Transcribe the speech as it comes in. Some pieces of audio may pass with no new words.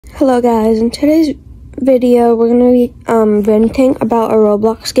Hello guys, in today's video we're gonna be ranting about a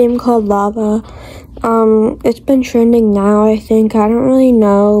Roblox game called Lava. It's been trending now, I think. I don't really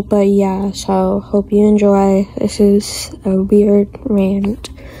know, but yeah, so hope you enjoy. This is a weird rant.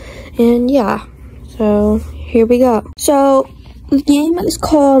 And yeah, so here we go. So the game is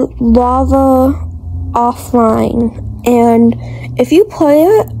called Lava Offline, and if you play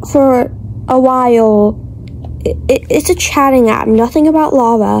it for a while, it's a chatting app, nothing about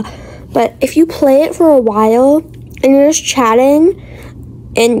lava, but if you play it for a while and you're just chatting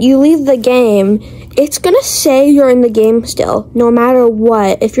and you leave the game, it's gonna say you're in the game still, no matter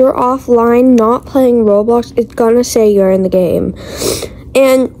what. If you're offline, not playing Roblox, it's gonna say you're in the game.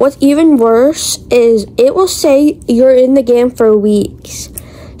 And what's even worse is it will say you're in the game for weeks.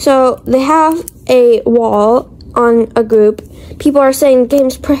 So they have a wall on a group. People are saying the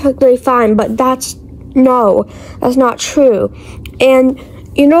game's perfectly fine, but that's not true. And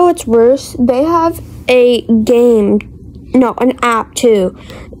you know what's worse? They have an app too.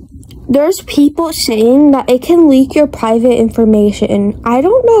 There's people saying that it can leak your private information. I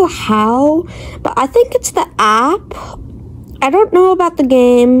don't know how, but I think it's the app. I don't know about the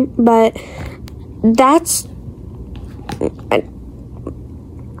game, but I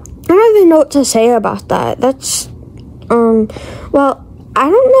don't even know what to say about that. Well, I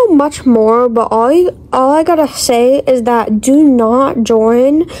don't know much more, but all I gotta say is that do not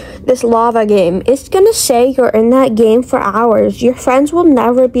join this lava game. It's gonna say you're in that game for hours. Your friends will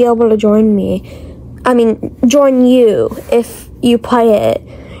never be able to join you if you play it.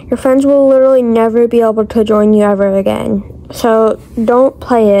 Your friends will literally never be able to join you ever again. So don't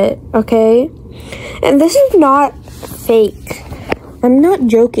play it, okay? And this is not fake. I'm not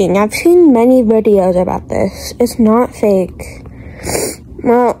joking. I've seen many videos about this. It's not fake.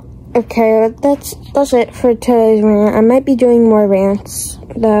 Well, okay, that's it for today's rant. I might be doing more rants,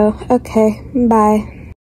 though. Okay, bye.